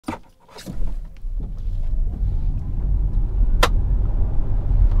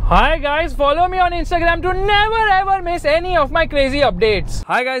Hi guys, follow me on Instagram to never ever miss any of my crazy updates.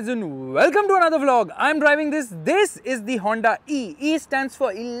 Hi guys and welcome to another vlog. I'm driving this. This is the Honda E. E stands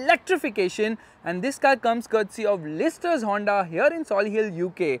for electrification and this car comes courtesy of Lister's Honda here in Solihull,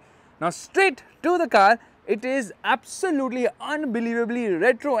 UK. Now straight to the car, it is absolutely unbelievably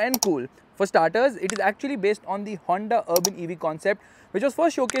retro and cool. For starters, it is actually based on the Honda Urban EV concept which was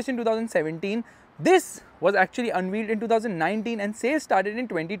first showcased in 2017. This was actually unveiled in 2019 and sales started in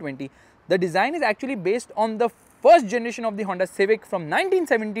 2020. The design is actually based on the first generation of the Honda Civic from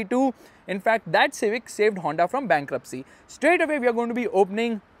 1972. In fact, that Civic saved Honda from bankruptcy. Straight away, we are going to be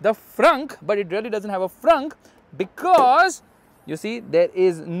opening the frunk, but it really doesn't have a frunk because you see there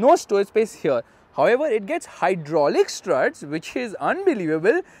is no storage space here. However, it gets hydraulic struts, which is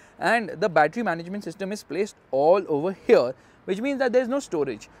unbelievable, and the battery management system is placed all over here, which means that there is no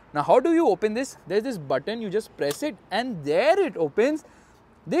storage. Now, how do you open this? There is this button, you just press it and there it opens.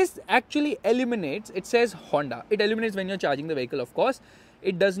 This actually eliminates, it says Honda. It eliminates when you are charging the vehicle, of course.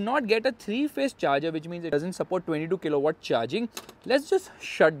 It does not get a 3-phase charger, which means it doesn't support 22 kilowatt charging. Let's just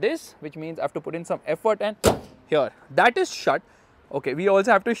shut this, which means I have to put in some effort, and here, that is shut. Okay, we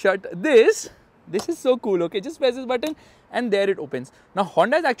also have to shut this. This is so cool. Okay, just press this button and there it opens. Now,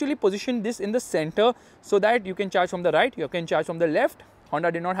 Honda has actually positioned this in the center so that you can charge from the right, you can charge from the left.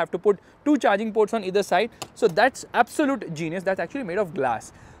 Honda did not have to put two charging ports on either side. So that's absolute genius. That's actually made of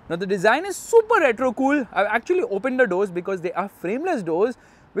glass. Now, the design is super retro cool. I've actually opened the doors because they are frameless doors,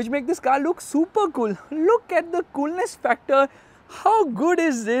 which make this car look super cool. Look at the coolness factor. How good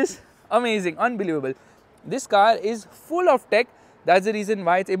is this? Amazing, unbelievable. This car is full of tech. That's the reason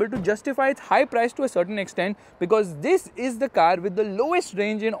why it's able to justify its high price to a certain extent, because this is the car with the lowest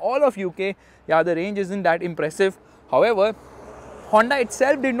range in all of UK. Yeah, the range isn't that impressive. However, Honda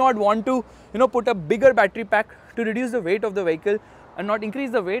itself did not want to, put a bigger battery pack to reduce the weight of the vehicle and not increase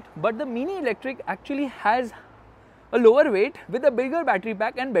the weight. But the Mini Electric actually has a lower weight with a bigger battery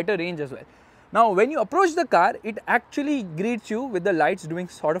pack and better range as well. Now, when you approach the car, it actually greets you with the lights doing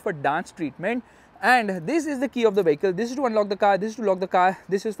sort of a dance treatment. And this is the key of the vehicle. This is to unlock the car, this is to lock the car,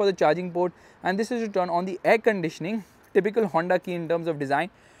 this is for the charging port, and this is to turn on the air conditioning. Typical Honda key in terms of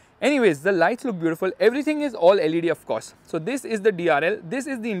design. Anyways, the lights look beautiful. Everything is all LED, of course. So this is the DRL, this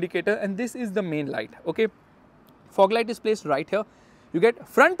is the indicator, and this is the main light. Okay, fog light is placed right here. You get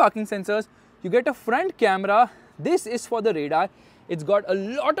front parking sensors, you get a front camera. This is for the radar. It's got a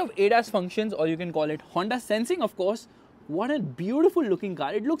lot of ADAS functions, or you can call it Honda sensing, of course. What a beautiful looking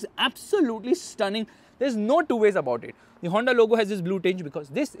car. It looks absolutely stunning. There's no two ways about it. The Honda logo has this blue tinge because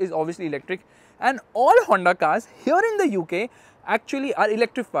this is obviously electric, and all Honda cars here in the UK actually are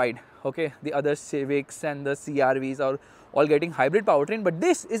electrified. Okay, the other Civics and the CRVs are all getting hybrid powertrain, but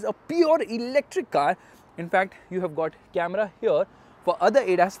this is a pure electric car. In fact, you have got camera here for other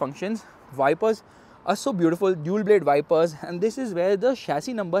ADAS functions. Wipers are so beautiful, dual blade wipers, and this is where the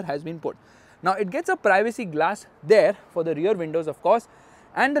chassis number has been put. Now, it gets a privacy glass there for the rear windows, of course,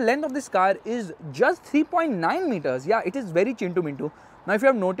 and the length of this car is just 3.9 meters. Yeah, it is very chin to mintu. Now, if you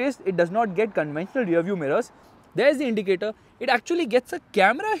have noticed, it does not get conventional rear view mirrors. There's the indicator. It actually gets a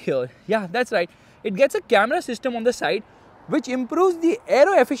camera here. Yeah, that's right. It gets a camera system on the side, which improves the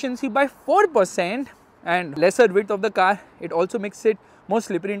aero efficiency by 4% and lesser width of the car. It also makes it more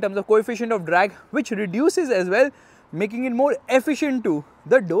slippery in terms of coefficient of drag, which reduces as well, making it more efficient too.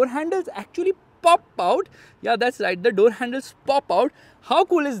 The door handles actually pop out. Yeah, that's right, the door handles pop out. How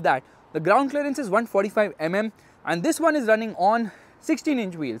cool is that? The ground clearance is 145 mm and this one is running on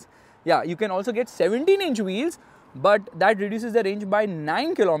 16-inch wheels. Yeah, you can also get 17-inch wheels, but that reduces the range by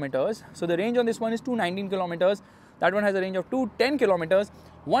 9 kilometers. So the range on this one is 219 kilometers. That one has a range of 210 kilometers.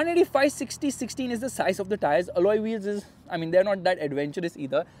 185 60 16 is the size of the tires. Alloy wheels is, they're not that adventurous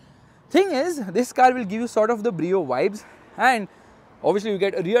either. Thing is, this car will give you sort of the Brio vibes, and obviously you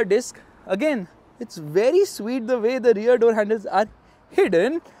get a rear disc. Again, it's very sweet the way the rear door handles are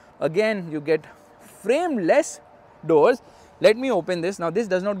hidden. Again, you get frameless doors. Let me open this. Now, this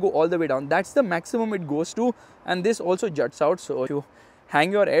does not go all the way down. That's the maximum it goes to, and this also juts out. So if you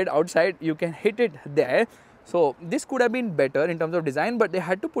hang your head outside, you can hit it there. So this could have been better in terms of design, but they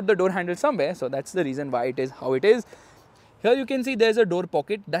had to put the door handle somewhere. So that's the reason why it is how it is. Here you can see there's a door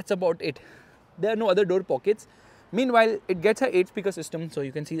pocket. That's about it. There are no other door pockets. Meanwhile, it gets a 8-speaker system. So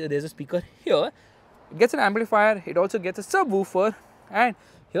you can see that there's a speaker here. It gets an amplifier. It also gets a subwoofer. And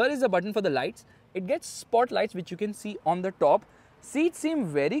here is the button for the lights. It gets spotlights, which you can see on the top. Seats seem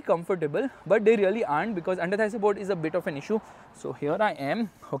very comfortable, but they really aren't because under-thigh support is a bit of an issue. So here I am.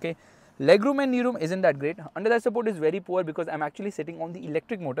 Okay. Legroom and kneeroom isn't that great. Under-thigh support is very poor because I'm actually sitting on the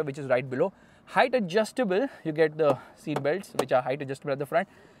electric motor, which is right below. Height adjustable, you get the seat belts which are height adjustable at the front.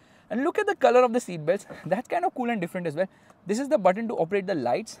 And look at the color of the seat belts. That's kind of cool and different as well. This is the button to operate the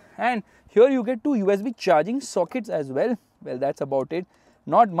lights, and here you get 2 USB charging sockets as well. Well, that's about it.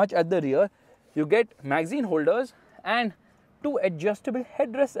 Not much at the rear. You get magazine holders and 2 adjustable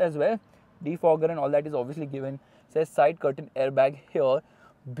headrests as well. Defogger and all that is obviously given. Says side curtain airbag here.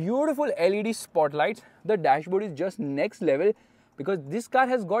 Beautiful LED spotlights. The dashboard is just next level because this car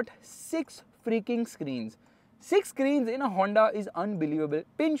has got 6 freaking screens. 6 screens in a Honda is unbelievable.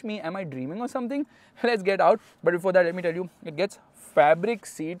 Pinch me, am I dreaming or something? Let's get out. But before that, let me tell you, it gets fabric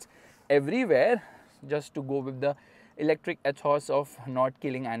seats everywhere just to go with the electric ethos of not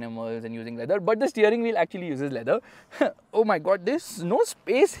killing animals and using leather. But the steering wheel actually uses leather. Oh my god, there's no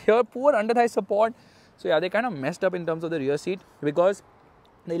space here. Poor under thigh support. So yeah, they kind of messed up in terms of the rear seat because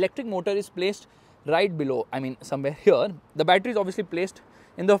the electric motor is placed right below. I mean, somewhere here. The battery is obviously placed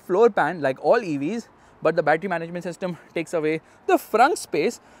in the floor pan like all EVs. But the battery management system takes away the front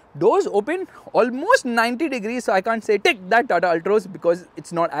space. Doors open almost 90 degrees, so I can't say take that Tata Altroz because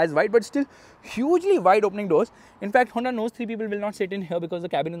it's not as wide, but still hugely wide opening doors. In fact, Honda knows 3 people will not sit in here because the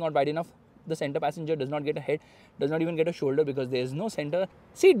cabin is not wide enough. The center passenger does not get a head, does not even get a shoulder because there is no center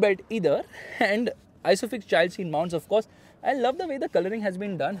seat belt either. And Isofix child seat mounts, of course. I love the way the coloring has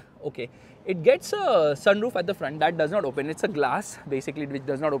been done. Okay, it gets a sunroof at the front that does not open. It's a glass basically which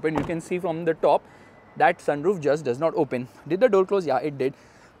does not open. You can see from the top that sunroof just does not open. Did the door close? Yeah, it did.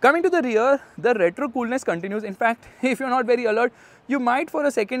 Coming to the rear, the retro coolness continues. In fact, if you're not very alert, you might for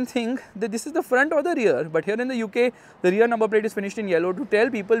a second think that this is the front or the rear. But here in the UK, the rear number plate is finished in yellow to tell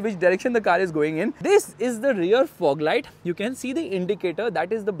people which direction the car is going in. This is the rear fog light. You can see the indicator.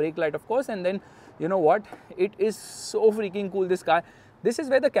 That is the brake light, of course. And then, you know what? It is so freaking cool, this car. This is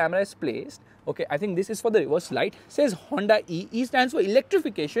where the camera is placed. Okay, I think this is for the reverse light. It says Honda E. E stands for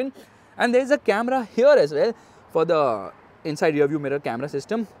electrification. And there is a camera here as well for the inside rear view mirror camera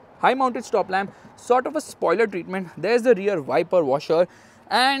system. High mounted stop lamp, sort of a spoiler treatment. There's the rear wiper washer.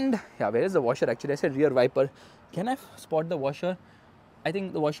 And yeah, where is the washer actually? I said rear wiper. Can I spot the washer? I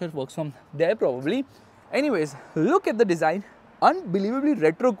think the washer works from there probably. Anyways, look at the design. Unbelievably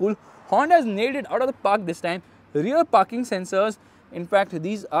retro cool. Honda has nailed it out of the park this time. Rear parking sensors. In fact,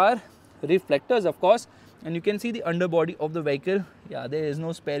 these are reflectors, of course. And you can see the underbody of the vehicle. Yeah, there is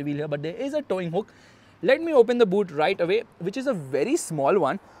no spare wheel here, but there is a towing hook. Let me open the boot right away, which is a very small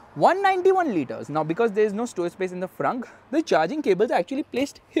one. 191 liters. Now, because there is no storage space in the front, the charging cables are actually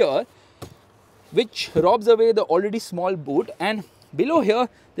placed here, which robs away the already small boot. And below here,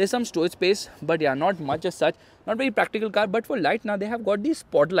 there's some storage space, but yeah, not much as such. Not very practical car, but for light, now they have got these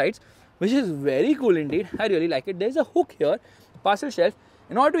spotlights, which is very cool indeed. I really like it. There's a hook here, parcel shelf.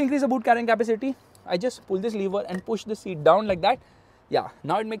 In order to increase the boot carrying capacity, I just pull this lever and push the seat down like that. Yeah,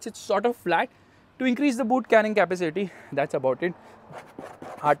 now it makes it sort of flat. To increase the boot carrying capacity, that's about it.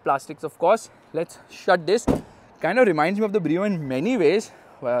 Hard plastics, of course. Let's shut this. Kind of reminds me of the Brio in many ways.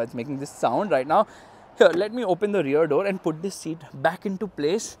 Well, it's making this sound right now. Here, let me open the rear door and put this seat back into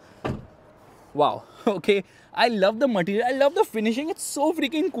place. Wow, okay. I love the material. I love the finishing. It's so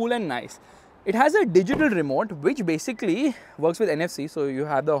freaking cool and nice. It has a digital remote which basically works with NFC. So you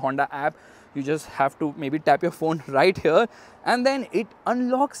have the Honda app. You just have to maybe tap your phone right here and then it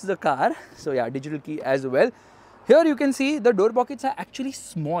unlocks the car. So yeah, digital key as well. Here you can see the door pockets are actually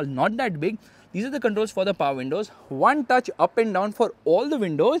small, not that big. These are the controls for the power windows. One touch up and down for all the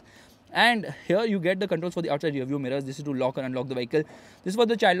windows. And here you get the controls for the outside rear view mirrors. This is to lock or unlock the vehicle. This is for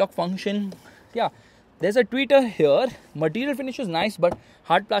the child lock function. Yeah, there's a tweeter here. Material finish is nice, but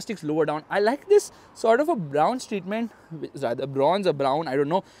hard plastics lower down. I like this sort of a bronze treatment, rather bronze or brown, I don't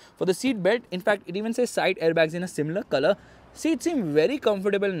know, for the seat belt. In fact, it even says side airbags in a similar color. Seats seem very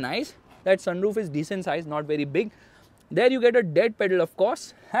comfortable, nice. That sunroof is decent size, not very big. There you get a dead pedal, of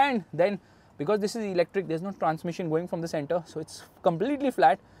course. And then, because this is electric, there's no transmission going from the center. So it's completely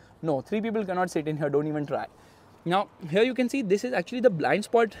flat. No, 3 people cannot sit in here, don't even try. Now, here you can see this is actually the blind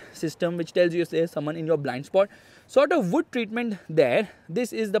spot system, which tells you if there's someone in your blind spot. Sort of wood treatment there.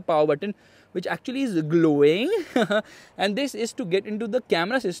 This is the power button, which actually is glowing. And this is to get into the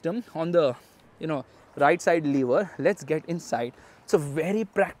camera system on the, right side lever. Let's get inside. It's a very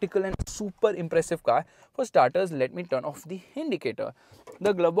practical and super impressive car. For starters, let me turn off the indicator.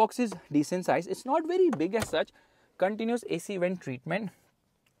 The glove box is decent size. It's not very big as such. Continuous AC vent treatment,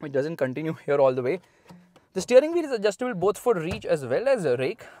 which doesn't continue here all the way. The steering wheel is adjustable both for reach as well as a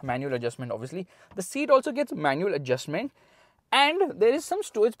rake. Manual adjustment, obviously. The seat also gets manual adjustment. And there is some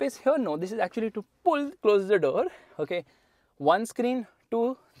storage space here. No, this is actually to close the door. Okay. 1 screen,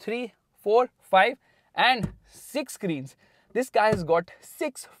 2, 3, 4, 5 and 6 screens. This guy has got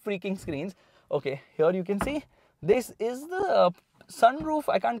 6 freaking screens. Okay, here you can see this is the sunroof,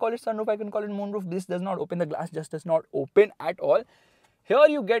 I can't call it sunroof, I can call it moonroof. This does not open, the glass just does not open at all. Here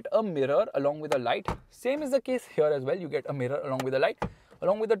you get a mirror along with a light. Same is the case here as well. You get a mirror along with a light,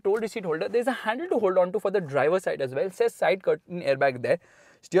 along with a toll receipt holder. There's a handle to hold on to for the driver side as well. It says side curtain airbag there.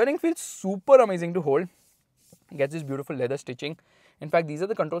 Steering feels super amazing to hold. Gets this beautiful leather stitching. In fact, these are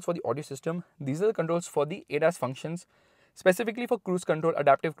the controls for the audio system. These are the controls for the ADAS functions, specifically for cruise control,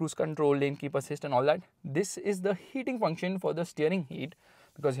 adaptive cruise control, lane keep assist and all that. This is the heating function for the steering heat,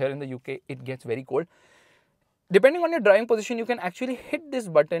 because here in the UK it gets very cold. Depending on your driving position, you can actually hit this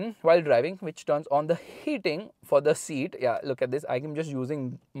button while driving, which turns on the heating for the seat. Yeah, look at this. I am just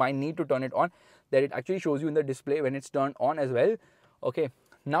using my knee to turn it on. That it actually shows you in the display when it's turned on as well. Okay,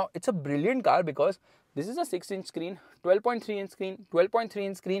 now it's a brilliant car because this is a 6-inch screen, 12.3-inch screen,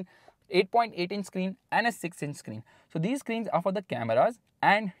 12.3-inch screen, 8.8-inch screen and a 6-inch screen. So these screens are for the cameras,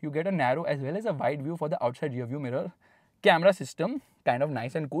 and you get a narrow as well as a wide view for the outside rear view mirror camera system. Kind of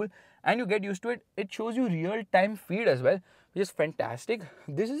nice and cool, and you get used to it. It shows you real-time feed as well, which is fantastic.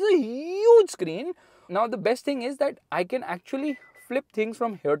 This is a huge screen. Now the best thing is that I can actually flip things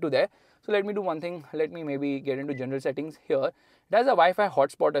from here to there. So let me do one thing. Let me maybe get into general settings here. It has a Wi-Fi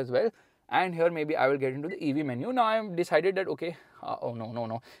hotspot as well, and here maybe I will get into the EV menu. Now I have decided that okay, oh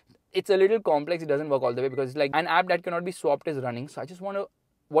no, it's a little complex. It doesn't work all the way because it's like an app that cannot be swapped is running. So I just want to,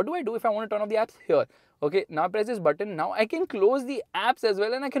 what do I do if I want to turn off the apps? Here. Okay, now press this button. Now I can close the apps as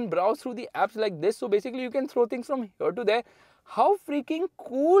well, and I can browse through the apps like this. So basically you can throw things from here to there. How freaking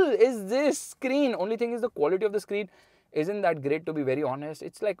cool is this screen? Only thing is the quality of the screen isn't that great, to be very honest.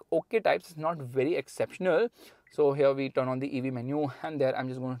 It's like okay types, it's not very exceptional. So here we turn on the EV menu, and there I'm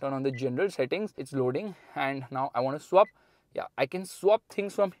just going to turn on the general settings. It's loading, and now I want to swap. Yeah, I can swap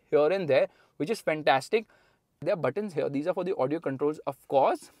things from here and there, which is fantastic. There are buttons here. These are for the audio controls, of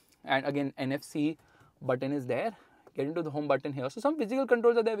course. And again, NFC button is there. Get into the home button here. So some physical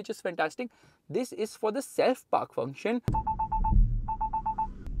controls are there, which is fantastic. This is for the self park function.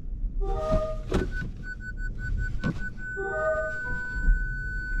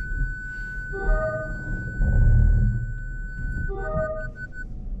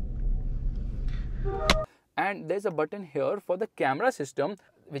 And there's a button here for the camera system,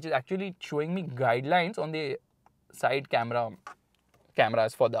 which is actually showing me guidelines on the side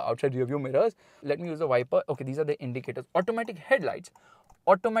cameras for the outside rear view mirrors. Let me use the wiper. Okay, these are the indicators. Automatic headlights,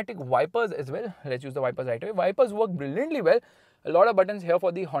 automatic wipers as well. Let's use the wipers right away. Wipers work brilliantly well. A lot of buttons here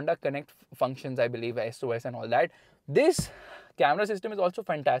for the Honda Connect functions, I believe, SOS and all that. This camera system is also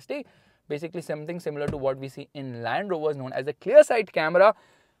fantastic. Basically something similar to what we see in Land Rovers, known as a clear side camera.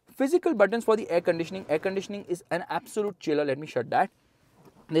 Physical buttons for the air conditioning. Air conditioning is an absolute chiller. Let me shut that.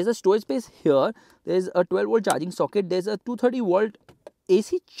 There's a storage space here. There's a 12-volt charging socket. There's a 230-volt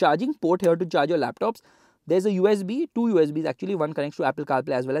AC charging port here to charge your laptops. There's a USB, two USBs actually. One connects to Apple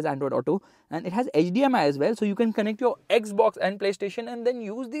CarPlay as well as Android Auto, and it has HDMI as well, so you can connect your Xbox and PlayStation and then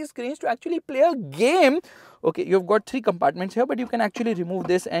use these screens to actually play a game. Okay, you've got 3 compartments here, but you can actually remove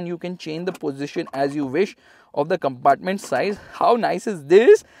this and you can change the position as you wish of the compartment size. How nice is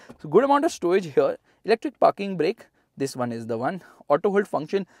this? So good amount of storage here. Electric parking brake. This one is the one. Auto hold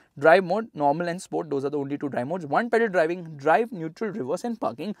function, drive mode, normal and sport. Those are the only 2 drive modes. One pedal driving, drive, neutral, reverse and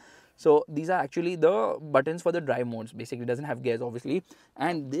parking. So these are actually the buttons for the drive modes. Basically, it doesn't have gears obviously.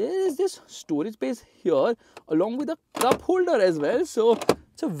 And there is this storage space here along with a cup holder as well. So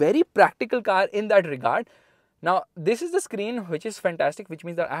it's a very practical car in that regard. Now this is the screen, which is fantastic, which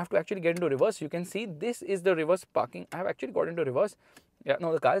means that I have to actually get into reverse. You can see this is the reverse parking. I have actually got into reverse. Yeah,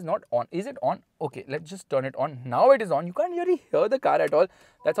 no, the car is not on. Is it on? Okay, let's just turn it on. Now it is on. You can't really hear the car at all.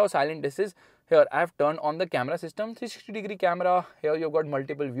 That's how silent this is. Here I have turned on the camera system, 360-degree camera. Here you've got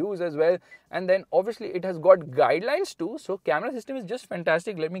multiple views as well. And then obviously it has got guidelines too. So camera system is just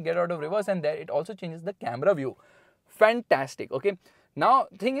fantastic. Let me get out of reverse, and there it also changes the camera view. Fantastic. Okay. Now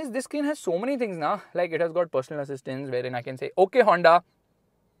thing is, this screen has so many things now. Like it has got personal assistance, wherein I can say, okay Honda.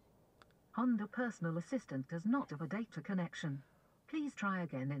 Honda personal assistant does not have a data connection. Please try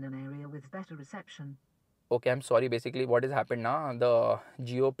again in an area with better reception. Okay, I'm sorry. Basically, what has happened now, the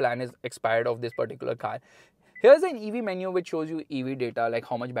Geo plan is expired of this particular car. Here's an EV menu which shows you EV data, like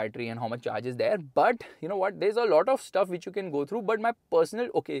how much battery and how much charge is there. But you know what? There's a lot of stuff which you can go through. But my personal,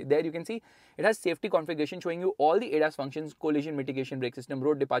 okay, there you can see it has safety configuration showing you all the ADAS functions, collision mitigation, brake system,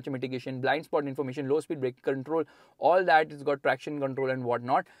 road departure mitigation, blind spot information, low speed brake control, all that. It's got traction control and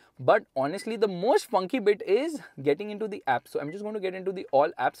whatnot. But honestly, the most funky bit is getting into the app. So I'm just going to get into the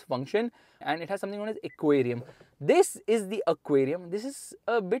all apps function, and it has something known as aquarium. This is the aquarium. This is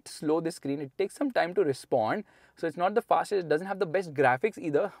a bit slow, this screen. It takes some time to respond. So it's not the fastest, it doesn't have the best graphics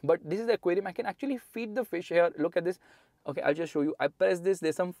either, but this is the aquarium. I can actually feed the fish here. Look at this. Okay, I'll just show you. I press this,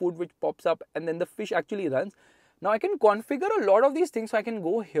 there's some food which pops up and then the fish actually runs. Now I can configure a lot of these things, so I can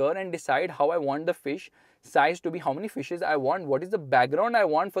go here and decide how I want the fish size to be, how many fishes I want, what is the background I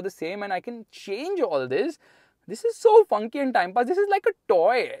want for the same, and I can change all this. This is so funky and time pass. This is like a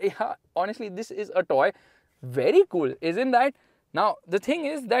toy. Yeah, honestly, this is a toy. Very cool, isn't that? Now the thing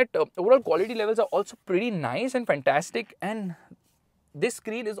is that overall quality levels are also pretty nice and fantastic, and this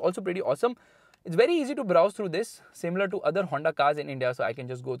screen is also pretty awesome. It's very easy to browse through this, similar to other Honda cars in India. So I can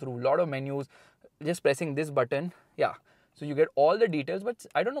just go through a lot of menus, just pressing this button. Yeah, so you get all the details, but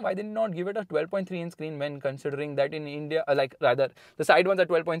I don't know why they did not give it a 12.3 inch screen, when considering that in India, rather the side ones are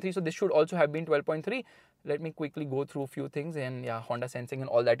 12.3, so this should also have been 12.3. Let me quickly go through a few things, and yeah, Honda sensing and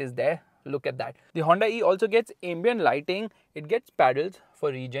all that is there. Look at that. The Honda E also gets ambient lighting. It gets paddles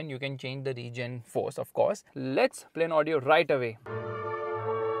for regen. You can change the regen force, of course. Let's play an audio right away.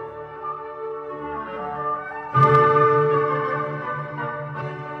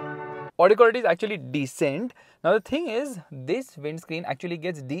 Audio quality is actually decent. Now the thing is, this windscreen actually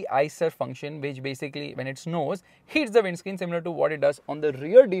gets de-icer function, which basically when it snows hits the windscreen, similar to what it does on the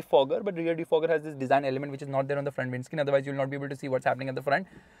rear defogger. But rear defogger has this design element which is not there on the front windscreen, otherwise you will not be able to see what's happening at the front.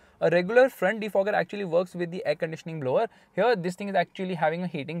 A regular front defogger actually works with the air conditioning blower. Here this thing is actually having a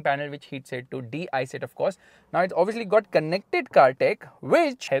heating panel which heats it to de-ice it, of course. Now it's obviously got connected car tech,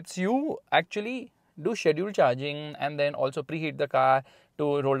 which helps you actually do scheduled charging and then also preheat the car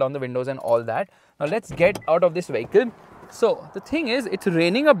to roll down the windows and all that. Now let's get out of this vehicle. So the thing is, it's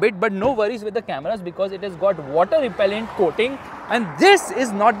raining a bit, but no worries with the cameras because it has got water repellent coating. And this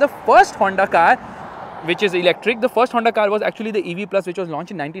is not the first Honda car which is electric. The first Honda car was actually the EV Plus, which was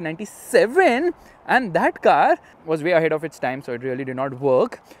launched in 1997, and that car was way ahead of its time, so it really did not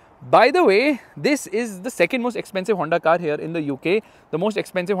work. By the way, this is the second most expensive Honda car here in the UK. The most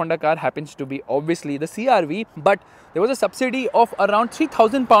expensive Honda car happens to be obviously the CR-V, but there was a subsidy of around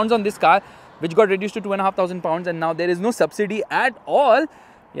 £3,000 on this car, which got reduced to £2,500, and now there is no subsidy at all.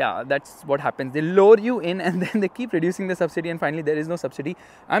 Yeah, that's what happens. They lure you in and then they keep reducing the subsidy, and finally there is no subsidy.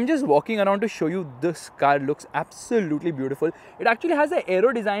 I'm just walking around to show you this car looks absolutely beautiful. It actually has an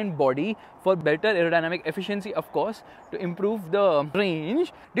aero design body for better aerodynamic efficiency, of course, to improve the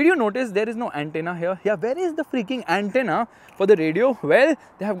range. Did you notice there is no antenna here? Yeah, where is the freaking antenna for the radio? Well,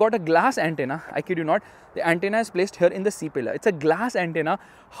 they have got a glass antenna. I kid you not. The antenna is placed here in the C-pillar. It's a glass antenna.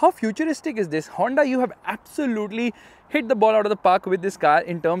 How futuristic is this? Honda, you have absolutely hit the ball out of the park with this car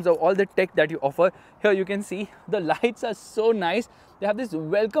in terms of all the tech that you offer. Here you can see the lights are so nice. They have this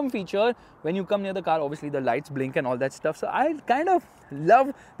welcome feature when you come near the car. Obviously the lights blink and all that stuff. So I kind of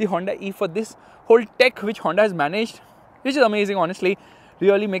love the Honda E for this whole tech which Honda has managed, which is amazing, honestly.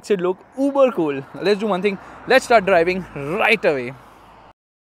 Really makes it look uber cool. Let's do one thing. Let's start driving right away.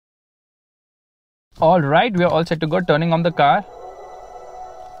 Alright, we are all set to go. Turning on the car.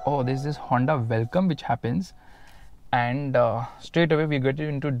 Oh, there's this Honda welcome which happens. And straight away we get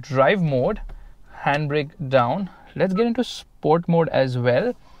into drive mode, handbrake down. Let's get into sport mode as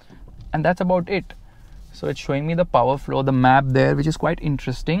well, and that's about it. So it's showing me the power flow, the map there, which is quite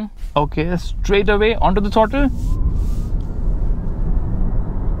interesting. Okay, straight away onto the throttle.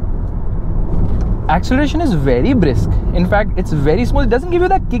 Acceleration is very brisk. In fact, it's very smooth. It doesn't give you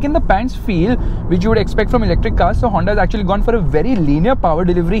that kick in the pants feel which you would expect from electric cars. So Honda has actually gone for a very linear power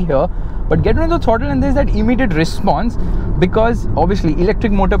delivery here. But get into the throttle and there's that immediate response, because obviously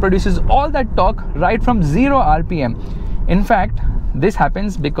electric motor produces all that torque right from 0 RPM. In fact, this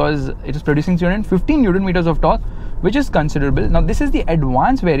happens because it is producing 315 Newton meters of torque, which is considerable. Now this is the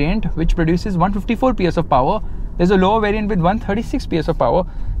advanced variant which produces 154 PS of power. There's a lower variant with 136 PS of power.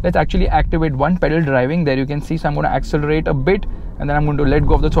 Let's actually activate one pedal driving. There you can see, so I'm going to accelerate a bit and then I'm going to let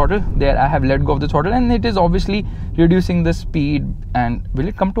go of the throttle. There I have let go of the throttle and it is obviously reducing the speed. And will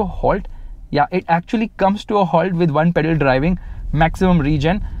it come to a halt? Yeah, it actually comes to a halt with one pedal driving, maximum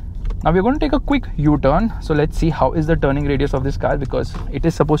regen. Now we're going to take a quick U-turn. So let's see how is the turning radius of this car, because it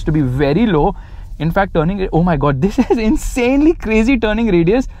is supposed to be very low. In fact, oh my god, this is insanely crazy turning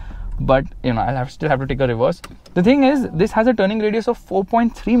radius. But you know, I'll still have to take a reverse. The thing is, this has a turning radius of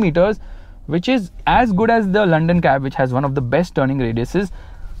 4.3 meters, which is as good as the London cab, which has one of the best turning radiuses.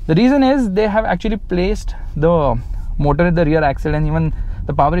 The reason is they have actually placed the motor at the rear axle, and even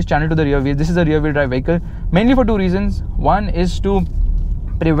the power is channeled to the rear wheel. This is a rear wheel drive vehicle, mainly for two reasons. One is to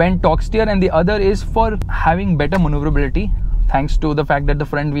prevent torque steer, and the other is for having better maneuverability, thanks to the fact that the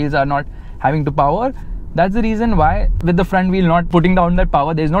front wheels are not having to power. That's the reason why, with the front wheel not putting down that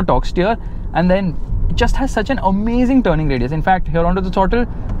power, there is no torque steer, and then it just has such an amazing turning radius. In fact, here onto the throttle,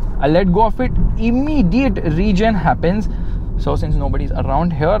 I let go of it, immediate regen happens. So since nobody's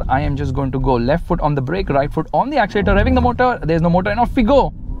around here, I am just going to go left foot on the brake, right foot on the accelerator, revving the motor. There's no motor and off we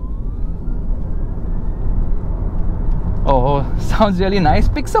go. Oh, sounds really nice.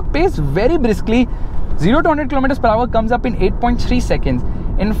 Picks up pace very briskly. 0 to 100 kilometers per hour comes up in 8.3 seconds.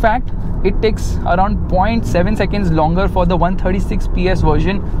 In fact, it takes around 0.7 seconds longer for the 136 PS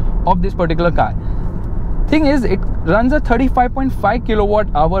version of this particular car. Thing is, it runs a 35.5 kilowatt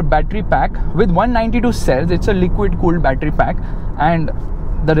hour battery pack with 192 cells. It's a liquid cooled battery pack, and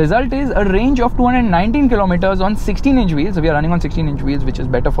the result is a range of 219 kilometers on 16-inch wheels. We are running on 16-inch wheels, which is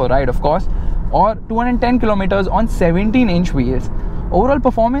better for ride, of course, or 210 kilometers on 17-inch wheels. Overall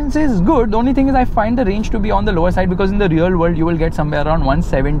performance is good. The only thing is I find the range to be on the lower side, because in the real world you will get somewhere around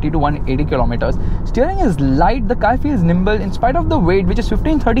 170 to 180 kilometers. Steering is light. The car feels nimble in spite of the weight, which is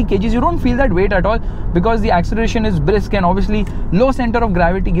 1530 kgs. You don't feel that weight at all because the acceleration is brisk and obviously low center of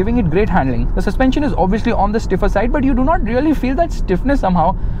gravity, giving it great handling. The suspension is obviously on the stiffer side, but you do not really feel that stiffness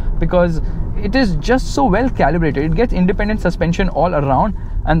somehow because it is just so well calibrated. It gets independent suspension all around,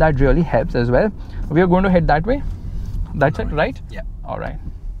 and that really helps as well. We are going to head that way. That's it, right? Yeah. All right.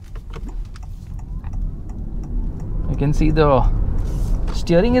 You can see the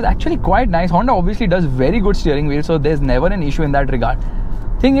steering is actually quite nice. Honda obviously does very good steering wheel, so there's never an issue in that regard.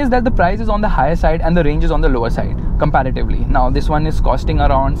 Thing is that the price is on the higher side and the range is on the lower side comparatively. Now this one is costing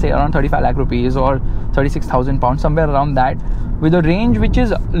around, say, around 35 lakh rupees or 36,000 pounds, somewhere around that, with a range which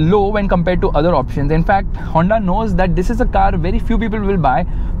is low when compared to other options. In fact, Honda knows that this is a car very few people will buy,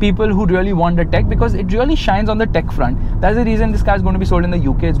 people who really want the tech, because it really shines on the tech front. That's the reason this car is going to be sold in the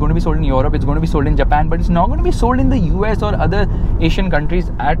UK, it's going to be sold in Europe, it's going to be sold in Japan, but it's not going to be sold in the US or other Asian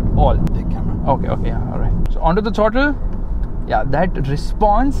countries at all. Big camera. Okay, yeah, all right. So onto the throttle. Yeah, that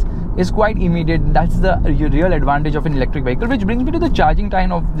response is quite immediate. That's the real advantage of an electric vehicle, which brings me to the charging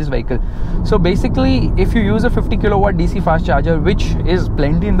time of this vehicle. So basically, if you use a 50 kilowatt DC fast charger, which is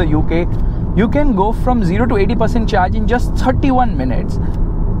plenty in the UK, you can go from 0 to 80% charge in just 31 minutes.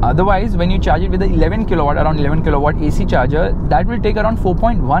 Otherwise, when you charge it with the 11 kilowatt, around 11 kilowatt AC charger, that will take around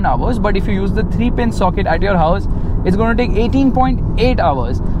 4.1 hours. But if you use the 3-pin socket at your house, it's going to take 18.8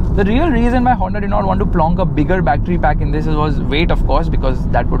 hours. The real reason why Honda did not want to plonk a bigger battery pack in this was weight, of course, because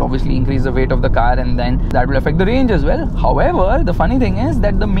that would obviously increase the weight of the car and then that will affect the range as well. However, the funny thing is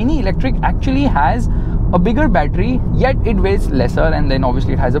that the Mini Electric actually has a bigger battery, yet it weighs lesser, and then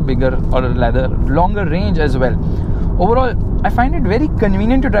obviously it has a bigger, or rather longer range as well. Overall, I find it very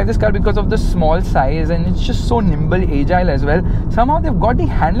convenient to drive this car because of the small size, and it's just so nimble, agile as well. Somehow they've got the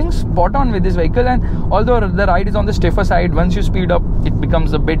handling spot on with this vehicle, and although the ride is on the stiffer side, once you speed up, it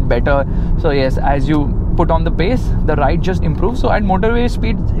becomes a bit better. So yes, as you put on the pace, the ride just improves. So at motorway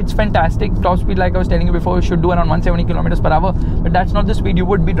speed, it's fantastic. Top speed, like I was telling you before, you should do around 170 kilometers per hour, but that's not the speed you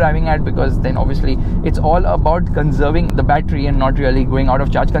would be driving at, because then obviously it's all about conserving the battery and not really going out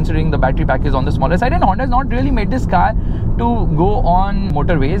of charge, considering the battery pack is on the smaller side. And Honda has not really made this car to go on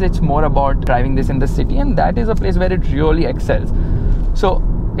motorways. It's more about driving this in the city, and that is a place where it really excels. So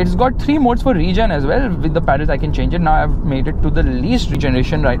it's got 3 modes for regen as well. With the paddles I can change it. Now I've made it to the least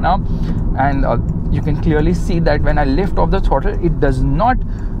regeneration right now, and you can clearly see that when I lift off the throttle, it does not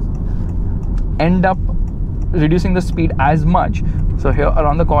end up reducing the speed as much. So here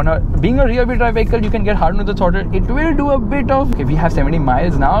around the corner, being a rear wheel drive vehicle, you can get hard on the throttle. It will do a bit of, okay, we have 70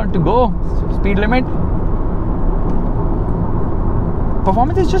 miles now to go, speed limit.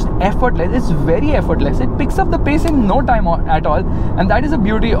 Performance is just effortless. It's very effortless. It picks up the pace in no time at all, and that is the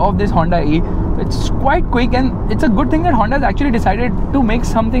beauty of this Honda E. It's quite quick, and it's a good thing that Honda has actually decided to make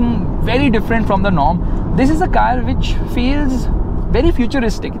something very different from the norm. This is a car which feels very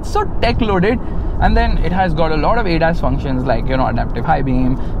futuristic. It's so tech loaded, and then it has got a lot of ADAS functions like, you know, adaptive high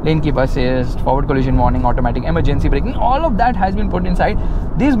beam, lane keep assist, forward collision warning, automatic emergency braking. All of that has been put inside.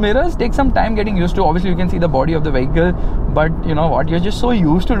 These mirrors take some time getting used to. Obviously you can see the body of the vehicle, but you know what, you're just so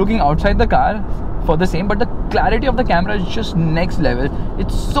used to looking outside the car for the same. But the clarity of the camera is just next level.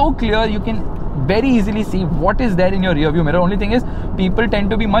 It's so clear, you can very easily see what is there in your rear view mirror. Only thing is, people tend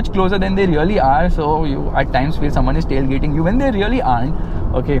to be much closer than they really are, so you at times feel someone is tailgating you when they really aren't.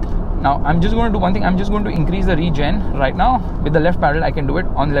 Okay, now I'm just going to do one thing. I'm just going to increase the regen right now. With the left paddle I can do it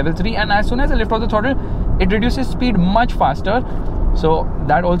on level 3, and as soon as I lift off the throttle, it reduces speed much faster. So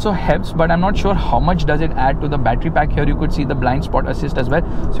that also helps, but I'm not sure how much does it add to the battery pack. Here you could see the blind spot assist as well.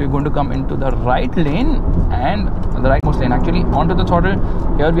 So you're going to come into the right lane, and the rightmost lane actually, onto the throttle.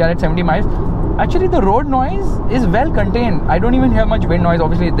 Here we are at 70 miles. Actually the road noise is well contained. I don't even hear much wind noise.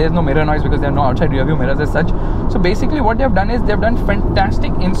 Obviously there's no mirror noise because there are no outside rear view mirrors as such. So basically what they've done is they've done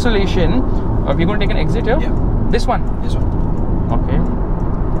fantastic insulation. We're going to take an exit here. Yeah. This one. This one. Okay.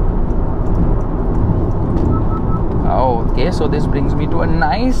 Okay, so this brings me to a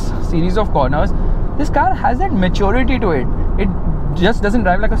nice series of corners. This car has that maturity to it. It just doesn't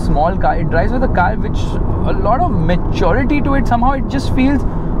drive like a small car. It drives with a car which a lot of maturity to it. Somehow it just feels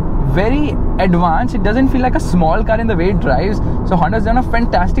very advanced. It doesn't feel like a small car in the way it drives. So Honda's done a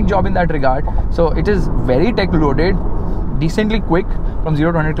fantastic job in that regard. So it is very tech loaded, decently quick from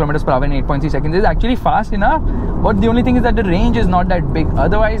 0 to 100 kilometers per hour in 8.3 seconds. It's actually fast enough, but the only thing is that the range is not that big.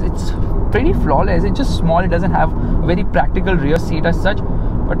 Otherwise it's pretty flawless. It's just small. It doesn't have a very practical rear seat as such,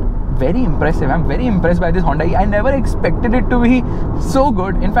 but very impressive. I'm very impressed by this Honda E. I never expected it to be so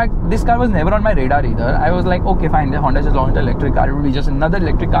good. In fact, this car was never on my radar either. I was like, okay, fine, the Honda just launched an electric car. It will be just another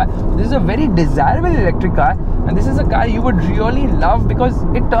electric car. This is a very desirable electric car, and this is a car you would really love because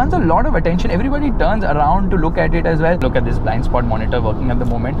it turns a lot of attention. Everybody turns around to look at it as well. Look at this blind spot monitor working at the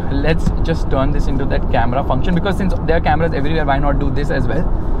moment. Let's just turn this into that camera function, because since there are cameras everywhere, why not do this as well?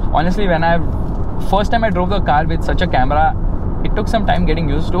 Honestly, when first time I drove the car with such a camera, it took some time getting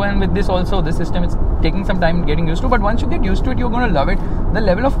used to, and with this also, this system is taking some time getting used to, but once you get used to it, you're going to love it. The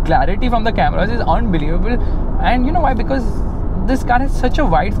level of clarity from the cameras is unbelievable. And you know why? Because this car has such a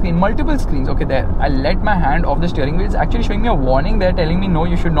wide screen, multiple screens. Okay, there, I let my hand off the steering wheel. It's actually showing me a warning there, telling me no,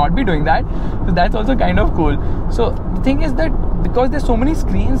 you should not be doing that. So that's also kind of cool. So the thing is that because there's so many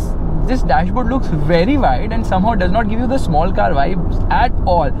screens, this dashboard looks very wide and somehow does not give you the small car vibes at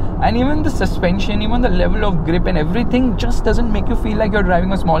all. And even the suspension, even the level of grip and everything just doesn't make you feel like you're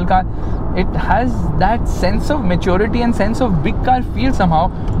driving a small car. It has that sense of maturity and sense of big car feel somehow,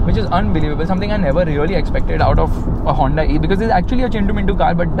 which is unbelievable. Something I never really expected out of a Honda E, because it's actually a Chintu Mintu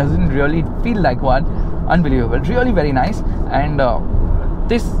car but doesn't really feel like one. Unbelievable, really very nice. And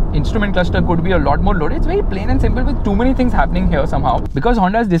this instrument cluster could be a lot more loaded. It's very plain and simple with too many things happening here somehow. Because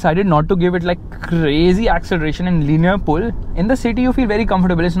Honda has decided not to give it like crazy acceleration and linear pull. In the city you feel very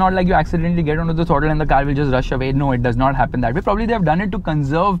comfortable. It's not like you accidentally get onto the throttle and the car will just rush away. No, it does not happen that way. Probably they have done it to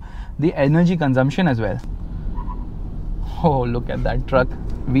conserve the energy consumption as well. Oh, look at that truck,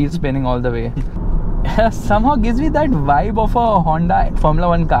 wheels spinning all the way. Somehow gives me that vibe of a Honda Formula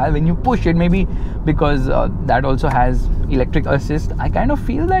 1 car when you push it. Maybe because that also has electric assist. I kind of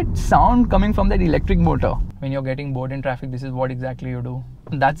feel that sound coming from that electric motor. When you're getting bored in traffic, this is what exactly you do.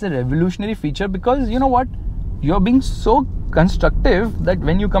 That's a revolutionary feature, because you know what? You're being so constructive that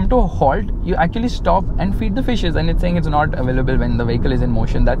when you come to a halt, you actually stop and feed the fishes, and it's saying it's not available when the vehicle is in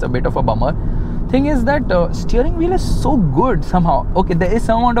motion. That's a bit of a bummer. Thing is that steering wheel is so good somehow. Okay, there is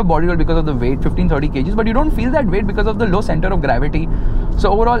some amount of body roll because of the weight, 15-30 kgs, but you don't feel that weight because of the low center of gravity.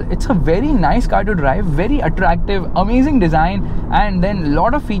 So overall, it's a very nice car to drive, very attractive, amazing design, and then a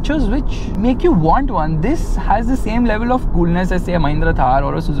lot of features which make you want one. This has the same level of coolness as say a Mahindra Thar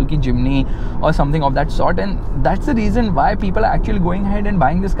or a Suzuki Jimny or something of that sort, and that's the reason why people are actually going ahead and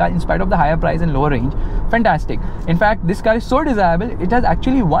buying this car in spite of the higher price and lower range. Fantastic. In fact, this car is so desirable, it has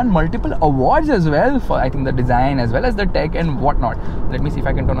actually won multiple awards as well for, I think, the design as well as the tech and whatnot. Let me see if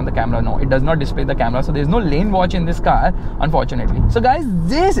I can turn on the camera. No, it does not display the camera, so there's no lane watch in this car, unfortunately. So guys,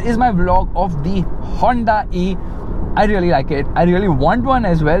 this is my vlog of the Honda E. I really like it. I really want one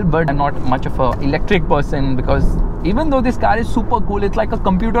as well, but I'm not much of an electric person, because even though this car is super cool, it's like a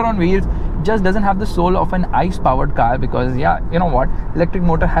computer on wheels, it just doesn't have the soul of an ICE powered car. Because yeah, you know what, electric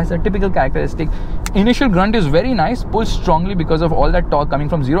motor has a typical characteristic. Initial grunt is very nice, pulls strongly because of all that torque coming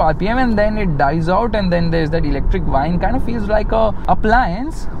from 0 RPM, and then it dies out, and then there's that electric whine. Kind of feels like a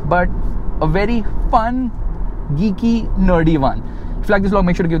appliance, but a very fun, geeky, nerdy one. If you like this vlog,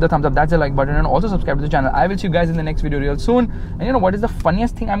 make sure to give the thumbs up, that's the like button, and also subscribe to the channel. I will see you guys in the next video real soon. And you know what is the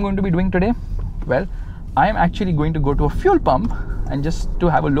funniest thing I'm going to be doing today? Well, I am actually going to go to a fuel pump and just to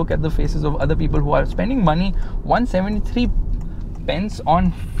have a look at the faces of other people who are spending money, 173 pence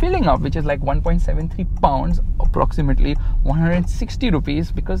on filling up, which is like 1.73 pounds, approximately 160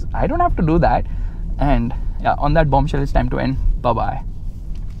 rupees, because I don't have to do that. And yeah, on that bombshell, it's time to end. Bye bye.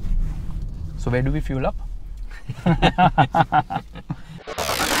 So where do we fuel up?